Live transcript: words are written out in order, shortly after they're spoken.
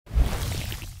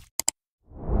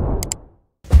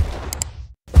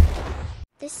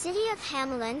The city of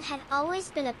Hamelin had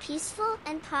always been a peaceful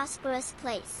and prosperous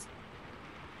place.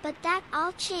 But that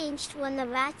all changed when the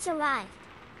rats arrived.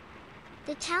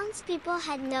 The townspeople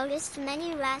had noticed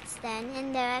many rats then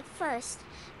and there at first,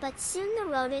 but soon the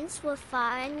rodents were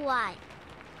far and wide.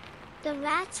 The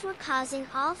rats were causing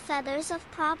all feathers of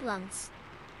problems.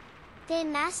 They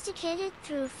masticated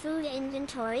through food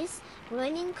inventories,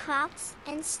 ruining crops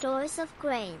and stores of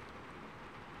grain.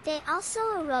 They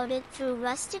also eroded through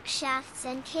rustic shafts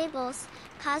and cables,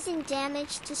 causing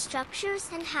damage to structures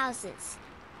and houses.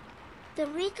 The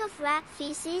reek of rat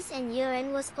feces and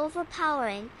urine was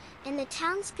overpowering, and the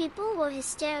townspeople were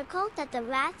hysterical that the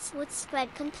rats would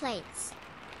spread complaints.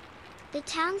 The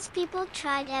townspeople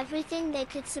tried everything they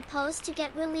could suppose to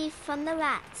get relief from the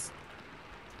rats.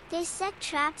 They set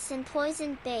traps and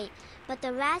poisoned bait, but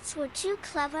the rats were too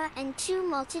clever and too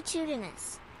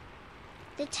multitudinous.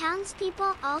 The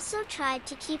townspeople also tried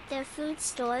to keep their food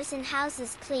stores and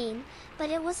houses clean, but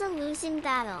it was a losing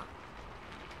battle.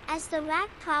 As the rat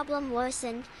problem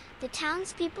worsened, the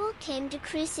townspeople came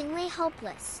decreasingly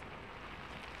hopeless.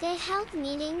 They held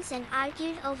meetings and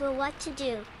argued over what to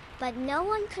do, but no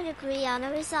one could agree on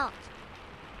a result.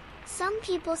 Some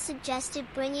people suggested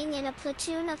bringing in a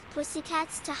platoon of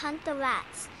pussycats to hunt the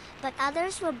rats, but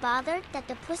others were bothered that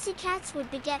the pussycats would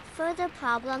beget further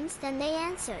problems than they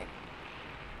answered.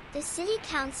 The city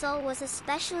council was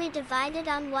especially divided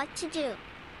on what to do.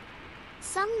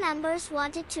 Some members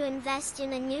wanted to invest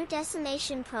in a new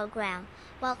decimation program,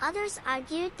 while others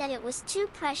argued that it was too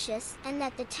precious and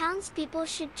that the townspeople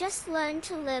should just learn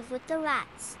to live with the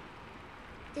rats.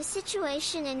 The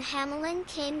situation in Hamelin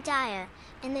came dire,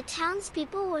 and the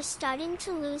townspeople were starting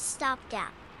to lose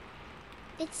stopgap.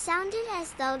 It sounded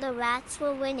as though the rats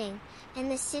were winning, and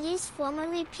the city's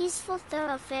formerly peaceful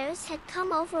thoroughfares had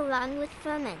come overrun with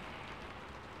vermin.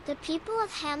 The people of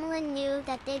Hamelin knew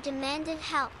that they demanded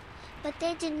help, but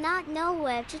they did not know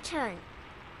where to turn.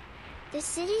 The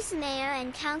city's mayor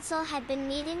and council had been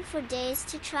meeting for days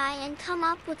to try and come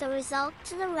up with a result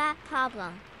to the rat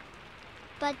problem.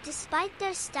 But despite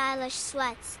their stylish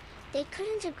sweats, they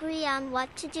couldn't agree on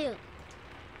what to do.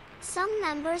 Some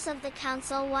members of the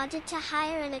council wanted to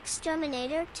hire an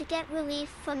exterminator to get relief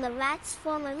from the rats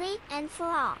formerly and for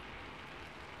all.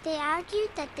 They argued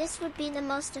that this would be the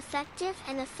most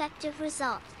effective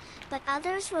result, but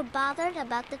others were bothered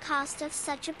about the cost of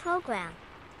such a program.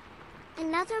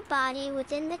 Another body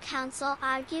within the council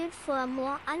argued for a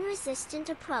more unresistant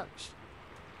approach.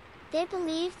 They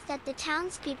believed that the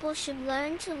townspeople should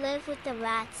learn to live with the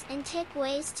rats and take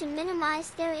ways to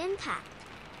minimize their impact.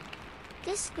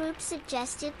 This group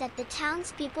suggested that the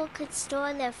townspeople could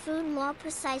store their food more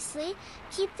precisely,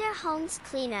 keep their homes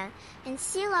cleaner, and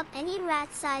seal up any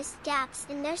rat-sized gaps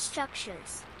in their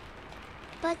structures.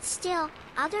 But still,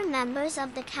 other members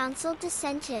of the council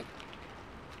dissented.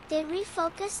 They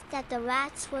refocused that the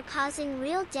rats were causing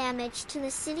real damage to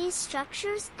the city's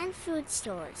structures and food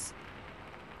stores.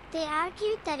 They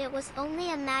argued that it was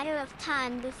only a matter of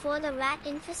time before the rat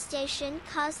infestation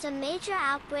caused a major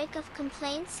outbreak of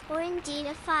complaints or indeed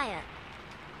a fire.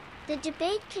 The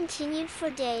debate continued for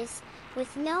days,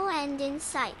 with no end in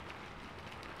sight.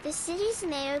 The city's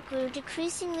mayor grew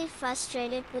decreasingly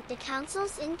frustrated with the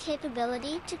council's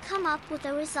incapability to come up with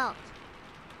a result.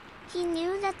 He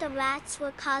knew that the rats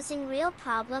were causing real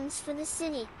problems for the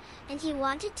city, and he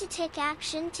wanted to take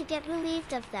action to get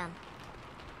relieved of them.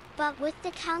 But with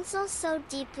the council so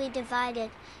deeply divided,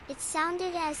 it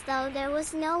sounded as though there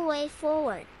was no way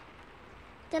forward.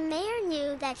 The mayor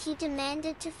knew that he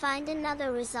demanded to find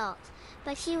another result,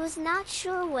 but he was not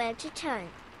sure where to turn.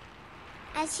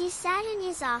 As he sat in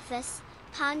his office,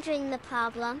 pondering the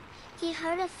problem, he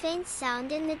heard a faint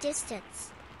sound in the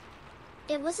distance.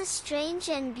 It was a strange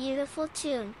and beautiful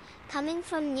tune, coming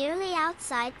from nearly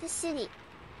outside the city.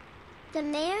 The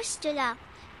mayor stood up,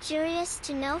 curious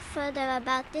to know further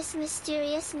about this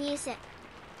mysterious music.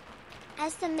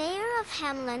 As the mayor of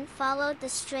Hamelin followed the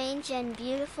strange and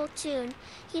beautiful tune,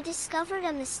 he discovered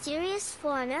a mysterious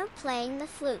foreigner playing the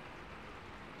flute.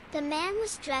 The man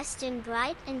was dressed in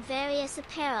bright and various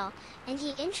apparel, and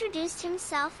he introduced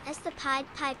himself as the Pied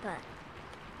Piper.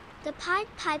 The Pied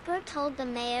Piper told the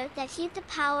mayor that he'd the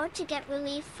power to get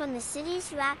relief from the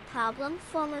city's rat problem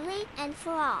formerly and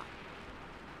for all.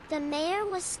 The mayor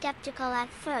was skeptical at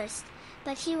first,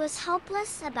 but he was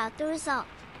hopeless about the result.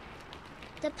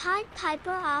 The Pied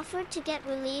Piper offered to get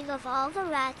relief of all the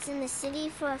rats in the city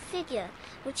for a figure,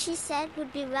 which he said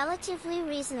would be relatively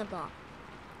reasonable.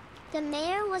 The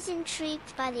mayor was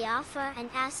intrigued by the offer and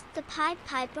asked the Pied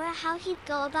Piper how he'd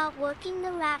go about working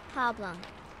the rat problem.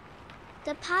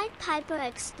 The Pied Piper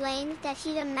explained that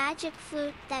he'd a magic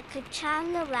flute that could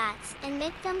charm the rats and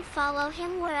make them follow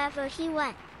him wherever he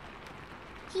went.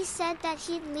 He said that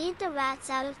he'd lead the rats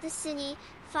out of the city,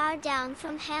 far down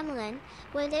from Hamelin,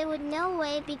 where they would no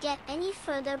way beget any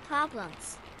further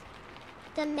problems.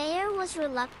 The mayor was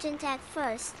reluctant at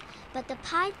first, but the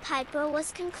Pied Piper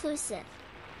was conclusive.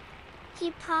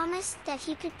 He promised that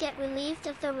he could get relieved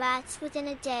of the rats within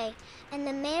a day, and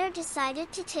the mayor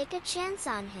decided to take a chance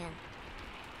on him.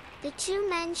 The two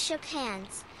men shook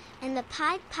hands, and the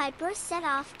Pied Piper set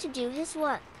off to do his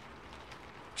work.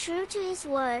 True to his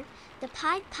word, the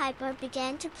Pied Piper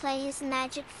began to play his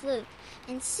magic flute,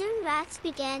 and soon rats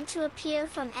began to appear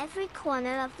from every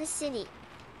corner of the city.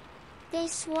 They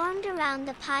swarmed around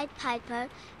the Pied Piper,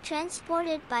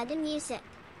 transported by the music.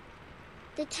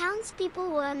 The townspeople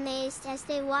were amazed as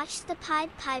they watched the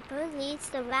Pied Piper leads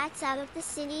the rats out of the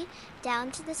city,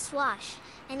 down to the Swash,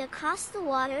 and across the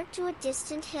water to a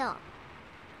distant hill.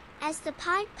 As the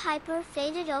Pied Piper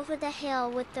faded over the hill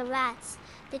with the rats,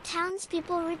 the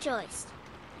townspeople rejoiced.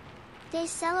 They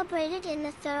celebrated in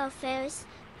the thoroughfares,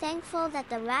 thankful that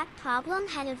the rat problem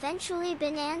had eventually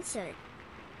been answered.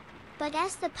 But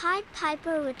as the Pied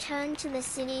Piper returned to the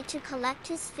city to collect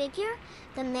his figure,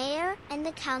 the mayor and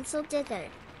the council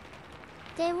dithered.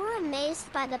 They were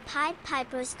amazed by the Pied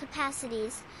Piper's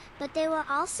capacities, but they were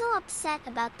also upset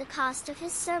about the cost of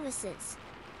his services.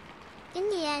 In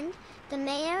the end, the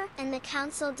mayor and the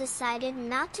council decided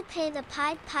not to pay the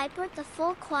Pied Piper the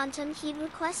full quantum he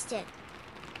requested.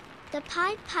 The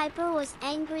Pied Piper was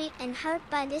angry and hurt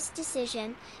by this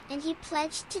decision, and he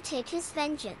pledged to take his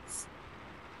vengeance.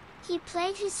 He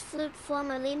played his flute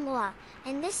formerly more,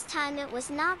 and this time it was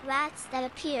not rats that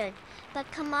appeared,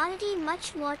 but commodity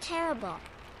much more terrible.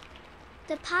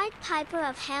 The Pied Piper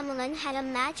of Hamelin had a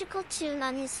magical tune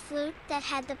on his flute that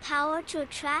had the power to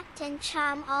attract and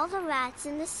charm all the rats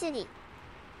in the city.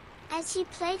 As he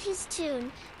played his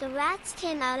tune, the rats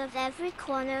came out of every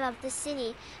corner of the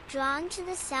city, drawn to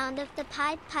the sound of the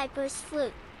Pied Piper's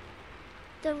flute.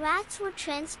 The rats were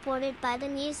transported by the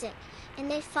music, and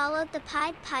they followed the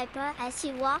Pied Piper as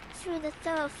he walked through the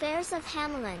thoroughfares of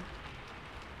Hamelin.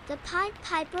 The Pied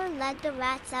Piper led the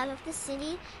rats out of the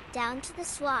city, down to the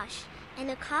Swash, and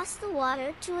across the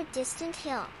water to a distant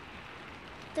hill.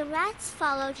 The rats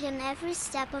followed him every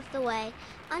step of the way,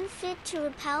 unfit to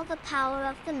repel the power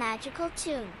of the magical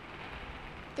tune.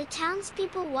 The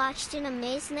townspeople watched in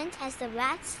amazement as the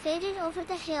rats faded over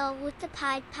the hill with the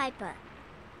Pied Piper.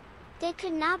 They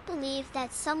could not believe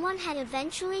that someone had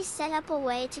eventually set up a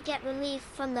way to get relief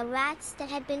from the rats that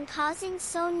had been causing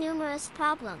so numerous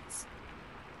problems.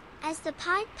 As the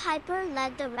Pied Piper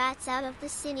led the rats out of the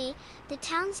city, the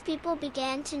townspeople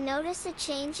began to notice a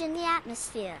change in the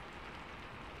atmosphere.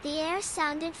 The air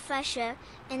sounded fresher,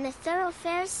 and the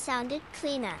thoroughfares sounded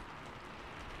cleaner.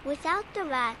 Without the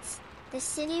rats, the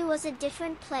city was a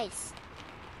different place.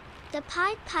 The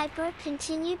Pied Piper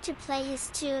continued to play his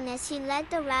tune as he led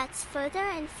the rats further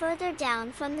and further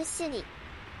down from the city.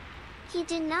 He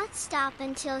did not stop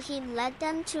until he led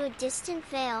them to a distant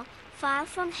vale, far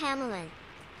from Hamelin.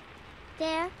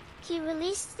 There, he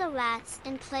released the rats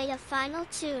and played a final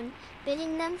tune,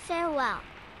 bidding them farewell.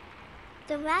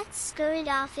 The rats scurried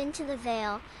off into the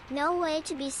vale, no way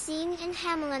to be seen in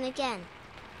Hamelin again.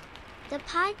 The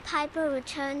Pied Piper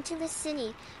returned to the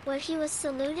city, where he was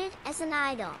saluted as an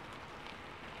idol.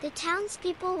 The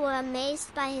townspeople were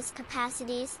amazed by his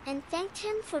capacities and thanked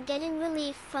him for getting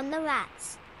relief from the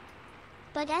rats.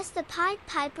 But as the Pied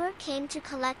Piper came to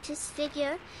collect his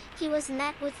figure, he was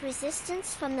met with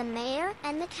resistance from the mayor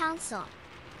and the council.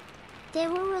 They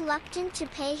were reluctant to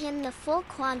pay him the full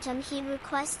quantum he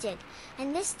requested,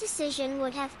 and this decision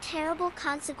would have terrible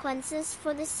consequences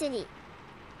for the city.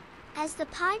 As the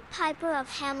Pied Piper of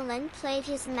Hamelin played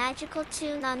his magical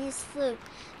tune on his flute,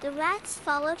 the rats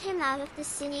followed him out of the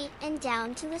city and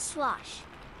down to the Swash.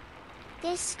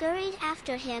 They scurried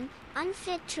after him,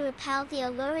 unfit to repel the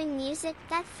alluring music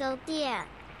that filled the air.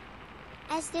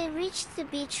 As they reached the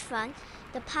beachfront,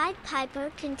 the Pied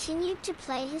Piper continued to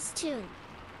play his tune.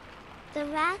 The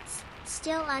rats,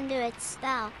 still under its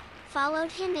spell,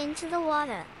 followed him into the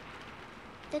water.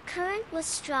 The current was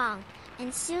strong,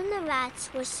 and soon the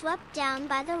rats were swept down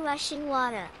by the rushing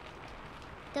water.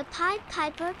 The Pied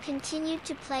Piper continued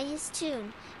to play his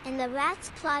tune, and the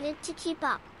rats plotted to keep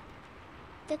up.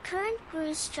 The current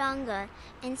grew stronger,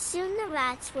 and soon the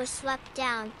rats were swept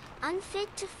down,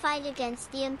 unfit to fight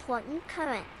against the important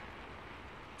current.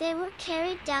 They were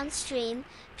carried downstream,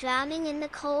 drowning in the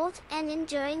cold and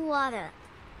enduring water.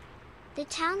 The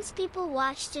townspeople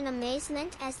watched in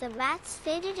amazement as the rats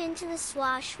faded into the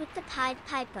Swash with the Pied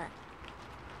Piper.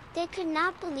 They could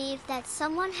not believe that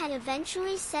someone had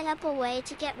eventually set up a way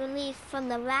to get relief from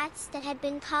the rats that had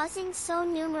been causing so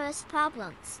numerous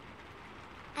problems.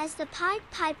 As the Pied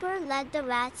Piper led the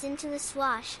rats into the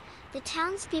swash, the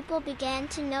townspeople began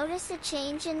to notice a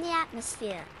change in the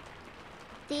atmosphere.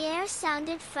 The air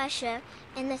sounded fresher,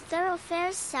 and the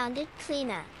thoroughfares sounded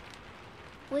cleaner.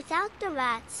 Without the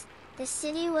rats, the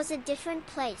city was a different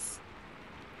place.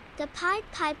 The Pied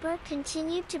Piper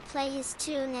continued to play his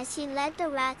tune as he led the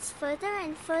rats further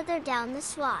and further down the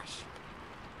swash.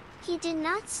 He did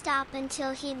not stop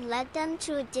until he led them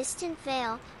to a distant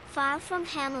vale, far from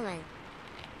Hamelin.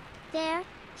 There,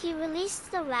 he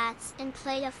released the rats and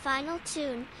played a final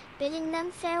tune, bidding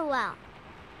them farewell.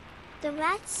 The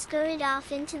rats scurried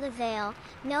off into the vale,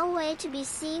 no way to be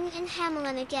seen in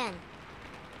Hamelin again.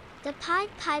 The Pied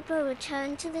Piper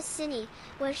returned to the city,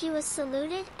 where he was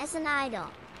saluted as an idol.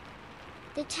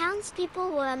 The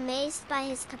townspeople were amazed by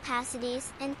his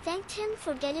capacities and thanked him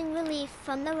for getting relief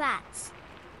from the rats.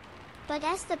 But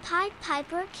as the Pied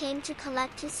Piper came to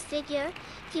collect his figure,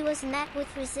 he was met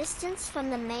with resistance from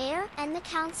the mayor and the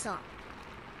council.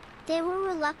 They were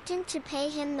reluctant to pay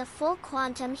him the full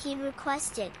quantum he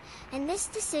requested, and this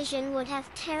decision would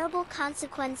have terrible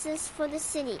consequences for the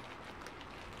city.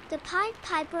 The Pied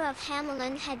Piper of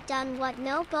Hamelin had done what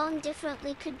no bone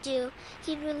differently could do.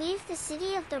 He'd relieved the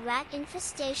city of the rat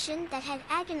infestation that had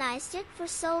agonized it for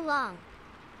so long.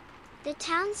 The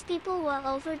townspeople were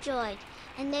overjoyed,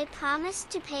 and they promised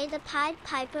to pay the Pied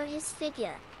Piper his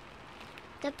figure.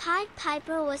 The Pied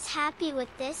Piper was happy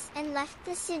with this and left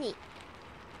the city.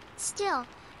 Still,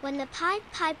 when the Pied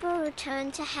Piper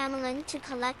returned to Hamelin to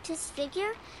collect his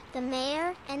figure, the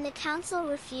mayor and the council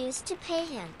refused to pay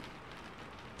him.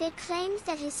 They claimed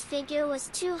that his figure was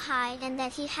too high and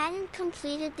that he hadn't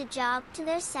completed the job to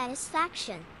their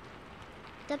satisfaction.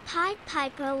 The Pied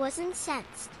Piper was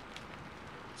incensed.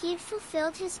 He'd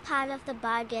fulfilled his part of the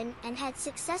bargain and had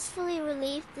successfully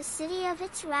relieved the city of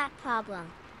its rat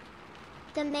problem.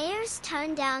 The mayor's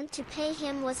turn down to pay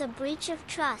him was a breach of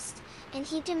trust, and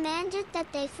he demanded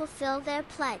that they fulfill their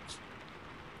pledge.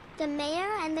 The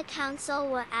mayor and the council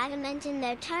were adamant in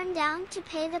their turn down to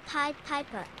pay the Pied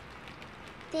Piper.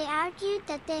 They argued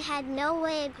that they had no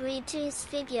way agreed to his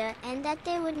figure and that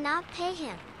they would not pay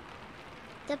him.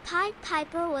 The Pied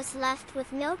Piper was left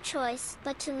with no choice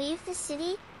but to leave the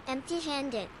city,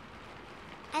 empty-handed.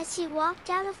 As he walked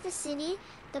out of the city,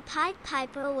 the Pied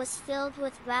Piper was filled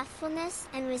with wrathfulness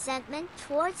and resentment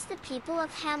towards the people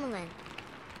of Hamelin.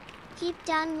 He'd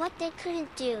done what they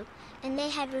couldn't do, and they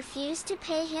had refused to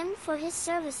pay him for his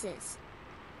services.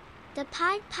 The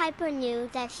Pied Piper knew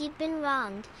that he'd been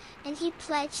wronged, and he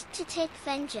pledged to take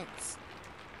vengeance.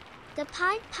 The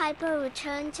Pied Piper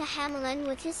returned to Hamelin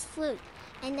with his flute,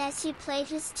 and as he played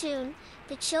his tune,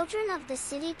 the children of the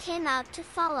city came out to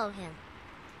follow him.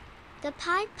 The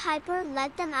Pied Piper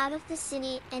led them out of the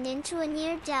city and into a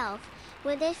near delve,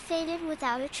 where they faded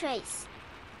without a trace.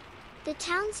 The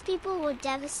townspeople were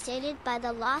devastated by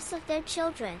the loss of their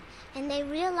children, and they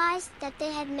realized that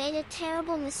they had made a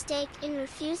terrible mistake in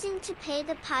refusing to pay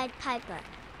the Pied Piper.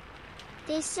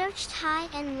 They searched high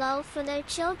and low for their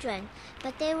children,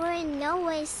 but they were in no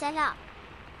way set up.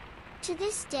 To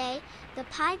this day, the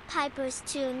Pied Piper's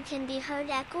tune can be heard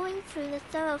echoing through the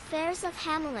thoroughfares of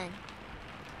Hamelin.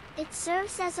 It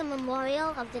serves as a memorial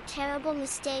of the terrible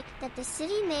mistake that the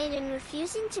city made in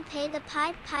refusing to pay the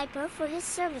Pied Piper for his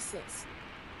services.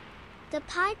 The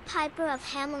Pied Piper of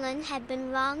Hamelin had been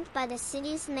wronged by the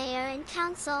city's mayor and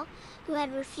council, who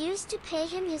had refused to pay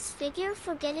him his figure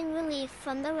for getting relief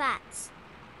from the rats.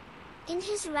 In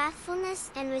his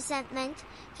wrathfulness and resentment,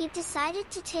 he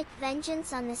decided to take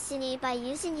vengeance on the city by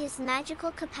using his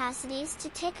magical capacities to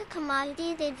take a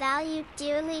commodity they valued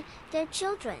dearly, their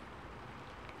children.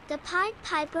 The Pied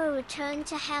Piper returned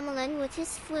to Hamelin with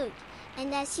his flute,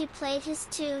 and as he played his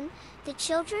tune, the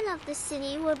children of the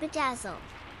city were bedazzled.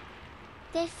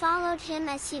 They followed him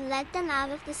as he led them out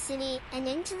of the city and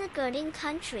into the girding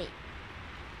country.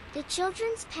 The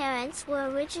children's parents were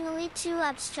originally too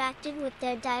abstracted with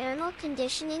their diurnal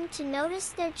conditioning to notice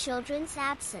their children's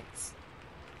absence.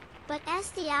 But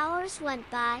as the hours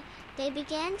went by, they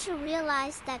began to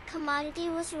realize that commodity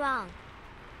was wrong.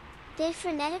 They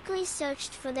frenetically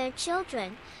searched for their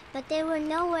children, but they were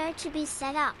nowhere to be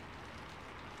set up.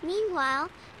 Meanwhile,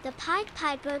 the Pied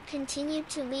Piper continued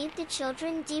to lead the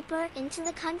children deeper into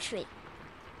the country.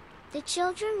 The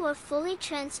children were fully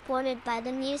transported by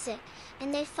the music,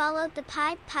 and they followed the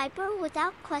Pied Piper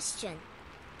without question.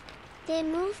 They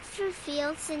moved through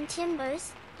fields and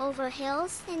timbers, over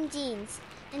hills and deans,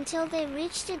 until they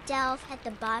reached a delve at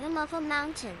the bottom of a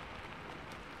mountain.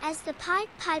 As the Pied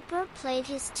Piper played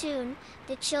his tune,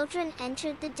 the children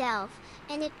entered the delve,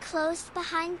 and it closed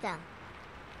behind them.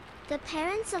 The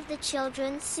parents of the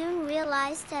children soon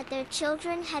realized that their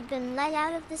children had been let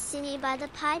out of the city by the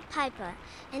Pied Piper,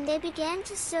 and they began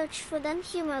to search for them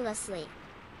humorlessly.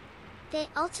 They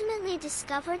ultimately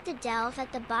discovered the delve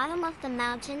at the bottom of the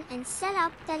mountain and set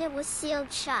up that it was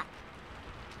sealed shut.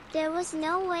 There was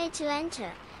no way to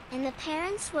enter, and the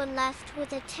parents were left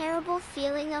with a terrible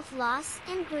feeling of loss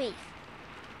and grief.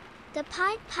 The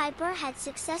Pied Piper had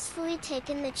successfully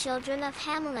taken the children of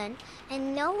Hamelin,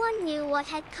 and no one knew what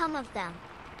had come of them.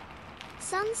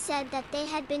 Some said that they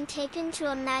had been taken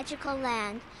to a magical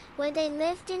land, where they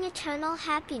lived in eternal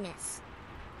happiness.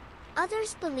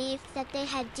 Others believed that they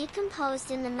had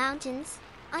decomposed in the mountains,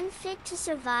 unfit to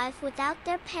survive without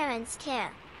their parents'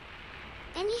 care.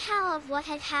 Anyhow, of what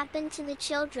had happened to the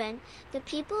children, the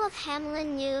people of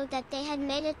Hamelin knew that they had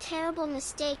made a terrible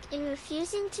mistake in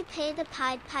refusing to pay the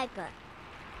Pied Piper.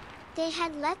 They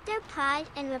had let their pride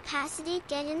and rapacity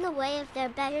get in the way of their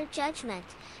better judgment,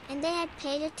 and they had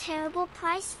paid a terrible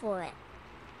price for it.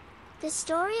 The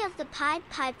story of the Pied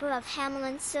Piper of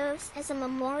Hamelin serves as a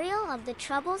memorial of the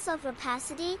troubles of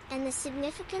rapacity and the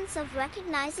significance of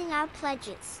recognizing our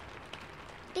pledges.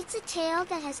 It's a tale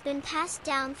that has been passed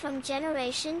down from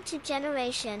generation to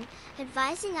generation,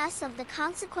 advising us of the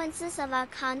consequences of our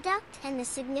conduct and the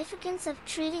significance of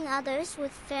treating others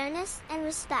with fairness and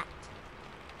respect.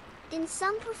 In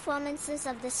some performances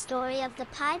of the story of the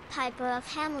Pied Piper of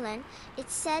Hamelin,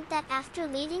 it's said that after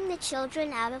leading the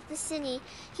children out of the city,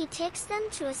 he takes them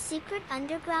to a secret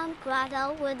underground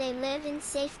grotto where they live in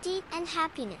safety and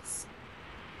happiness.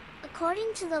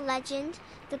 According to the legend,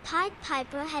 the Pied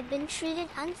Piper had been treated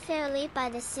unfairly by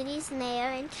the city's mayor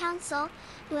and council,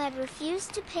 who had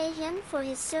refused to pay him for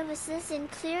his services in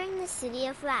clearing the city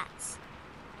of rats.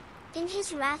 In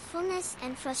his wrathfulness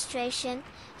and frustration,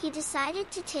 he decided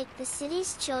to take the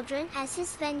city's children as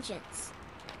his vengeance.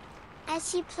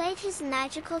 As he played his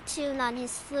magical tune on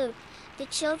his flute, the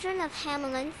children of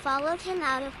Hamelin followed him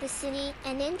out of the city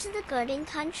and into the girding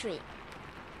country.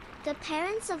 The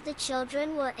parents of the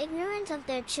children were ignorant of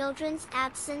their children's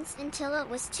absence until it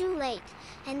was too late,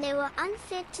 and they were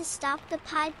unfit to stop the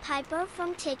Pied Piper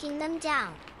from taking them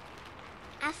down.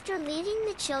 After leading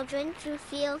the children through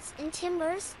fields and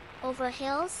timbers, over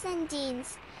hills and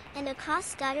deans, and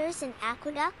across gutters and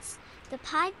aqueducts, the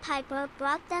Pied Piper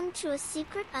brought them to a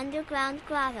secret underground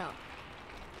grotto.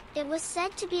 It was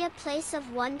said to be a place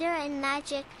of wonder and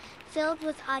magic, filled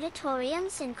with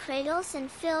auditoriums and cradles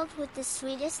and filled with the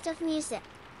sweetest of music.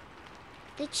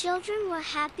 The children were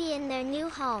happy in their new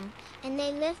home, and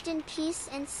they lived in peace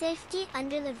and safety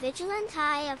under the vigilant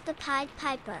eye of the Pied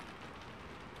Piper.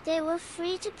 They were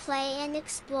free to play and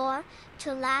explore,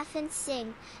 to laugh and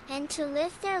sing, and to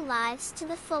live their lives to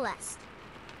the fullest.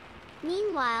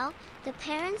 Meanwhile, the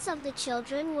parents of the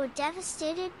children were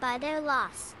devastated by their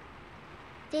loss.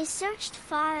 They searched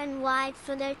far and wide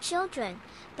for their children,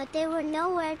 but they were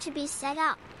nowhere to be set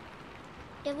up.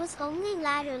 It was only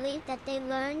latterly that they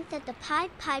learned that the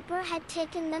Pied Piper had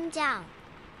taken them down.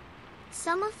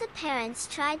 Some of the parents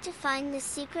tried to find the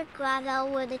secret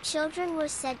grotto where the children were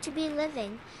said to be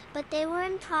living, but they were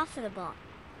unprofitable.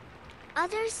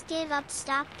 Others gave up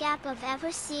stopgap of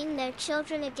ever seeing their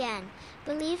children again,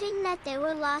 believing that they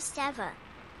were lost ever.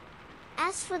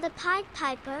 As for the Pied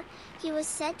Piper, he was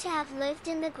said to have lived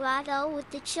in the grotto with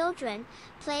the children,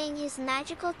 playing his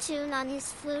magical tune on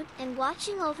his flute and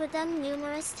watching over them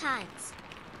numerous times.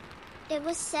 It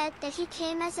was said that he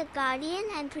came as a guardian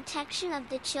and protection of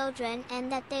the children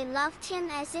and that they loved him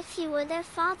as if he were their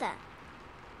father.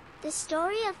 The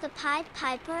story of the Pied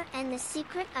Piper and the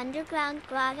secret underground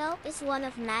grotto is one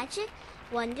of magic,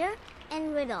 wonder,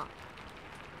 and riddle.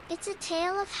 It's a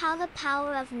tale of how the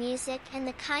power of music and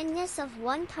the kindness of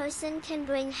one person can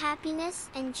bring happiness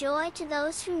and joy to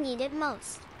those who need it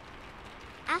most.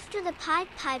 After the Pied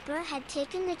Piper had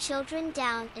taken the children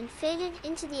down and faded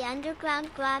into the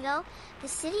underground grotto, the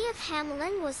city of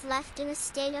Hamelin was left in a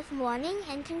state of mourning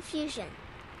and confusion.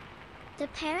 The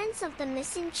parents of the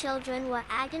missing children were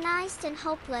agonized and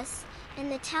hopeless,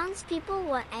 and the townspeople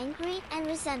were angry and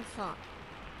resentful.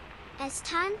 As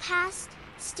time passed,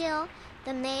 still,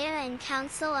 the mayor and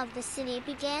council of the city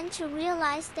began to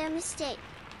realize their mistake.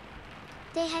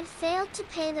 They had failed to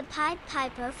pay the Pied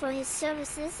Piper for his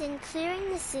services in clearing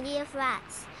the city of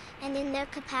rats, and in their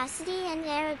capacity and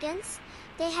arrogance,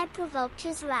 they had provoked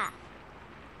his wrath.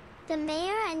 The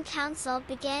mayor and council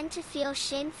began to feel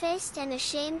shamefaced and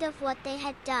ashamed of what they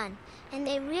had done, and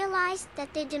they realized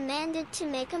that they demanded to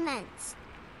make amends.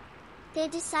 They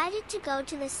decided to go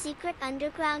to the secret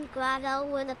underground grotto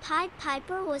where the Pied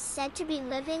Piper was said to be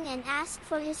living and ask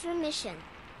for his remission.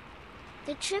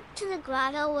 The trip to the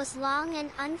grotto was long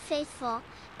and unfaithful,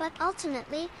 but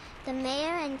ultimately, the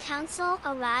mayor and council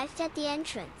arrived at the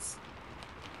entrance.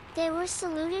 They were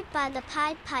saluted by the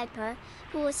Pied Piper,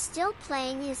 who was still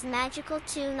playing his magical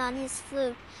tune on his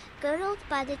flute, girdled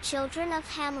by the children of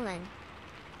Hamelin.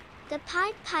 The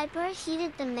Pied Piper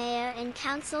heeded the mayor and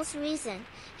council's reason,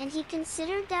 and he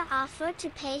considered their offer to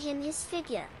pay him his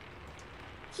figure.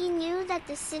 He knew that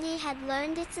the city had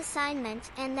learned its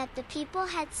assignment and that the people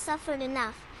had suffered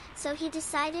enough, so he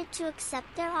decided to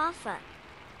accept their offer.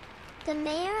 The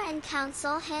mayor and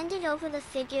council handed over the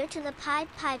figure to the Pied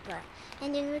Piper,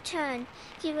 and in return,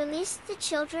 he released the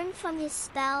children from his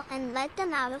spell and led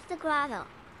them out of the grotto.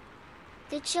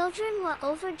 The children were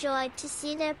overjoyed to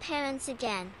see their parents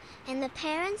again, and the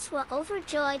parents were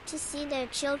overjoyed to see their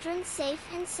children safe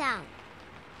and sound.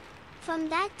 From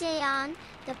that day on,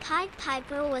 the Pied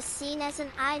Piper was seen as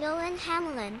an idol in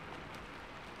Hamelin.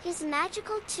 His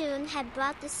magical tune had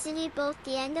brought the city both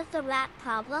the end of the rat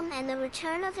problem and the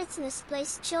return of its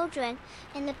misplaced children,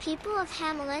 and the people of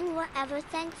Hamelin were ever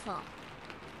thankful.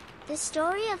 The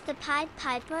story of the Pied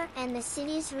Piper and the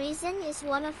city's reason is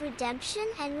one of redemption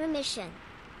and remission.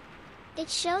 It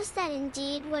shows that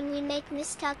indeed when we make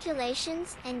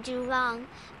miscalculations and do wrong,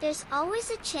 there's always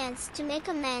a chance to make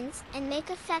amends and make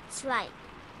effects right.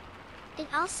 It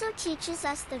also teaches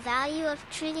us the value of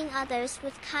treating others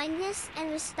with kindness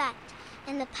and respect,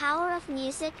 and the power of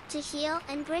music to heal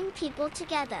and bring people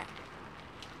together.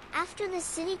 After the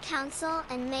city council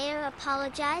and mayor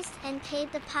apologized and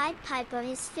paid the Pied Piper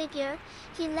his figure,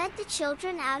 he led the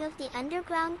children out of the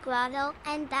underground grotto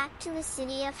and back to the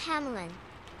city of Hamelin.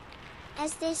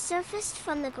 As they surfaced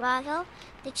from the grotto,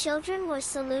 the children were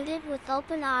saluted with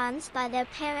open arms by their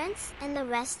parents and the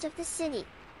rest of the city.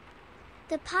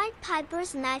 The Pied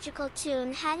Piper's magical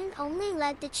tune hadn't only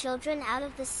led the children out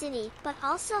of the city, but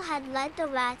also had led the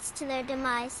rats to their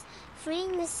demise,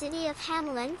 freeing the city of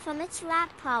Hamelin from its rat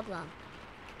problem.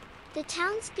 The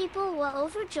townspeople were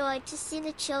overjoyed to see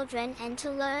the children and to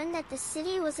learn that the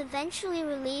city was eventually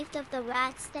relieved of the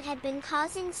rats that had been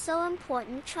causing so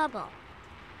important trouble.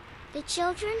 The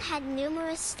children had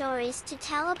numerous stories to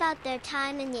tell about their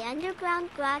time in the underground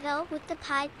grotto with the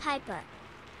Pied Piper.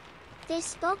 They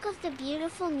spoke of the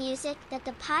beautiful music that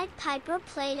the Pied Piper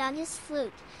played on his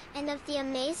flute, and of the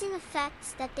amazing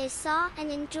effects that they saw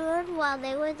and endured while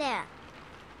they were there.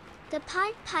 The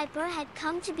Pied Piper had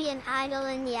come to be an idol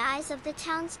in the eyes of the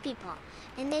townspeople,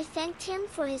 and they thanked him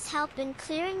for his help in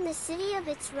clearing the city of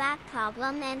its rat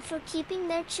problem and for keeping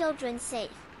their children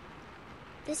safe.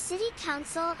 The city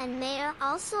council and mayor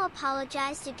also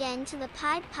apologized again to the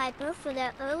Pied Piper for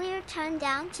their earlier turn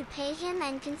down to pay him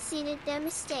and conceded their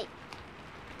mistake.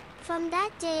 From that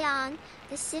day on,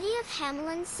 the city of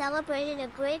Hamelin celebrated a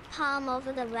great palm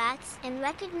over the rats and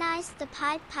recognized the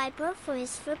Pied Piper for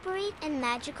his frippery and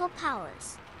magical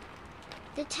powers.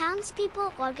 The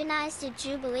townspeople organized a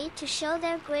jubilee to show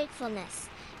their gratefulness,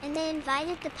 and they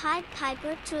invited the Pied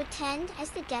Piper to attend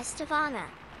as the guest of honor.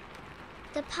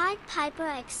 The Pied Piper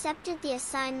accepted the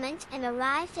assignment and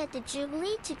arrived at the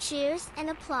jubilee to cheers and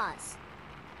applause.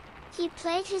 He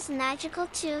played his magical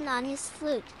tune on his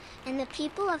flute, and the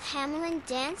people of Hamelin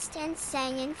danced and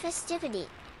sang in festivity.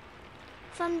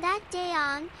 From that day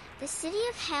on, the city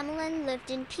of Hamelin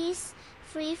lived in peace,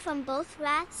 free from both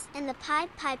rats and the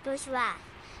Pied Piper's wrath,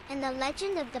 and the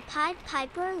legend of the Pied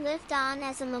Piper lived on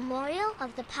as a memorial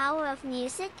of the power of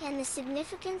music and the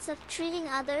significance of treating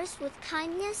others with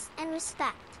kindness and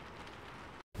respect.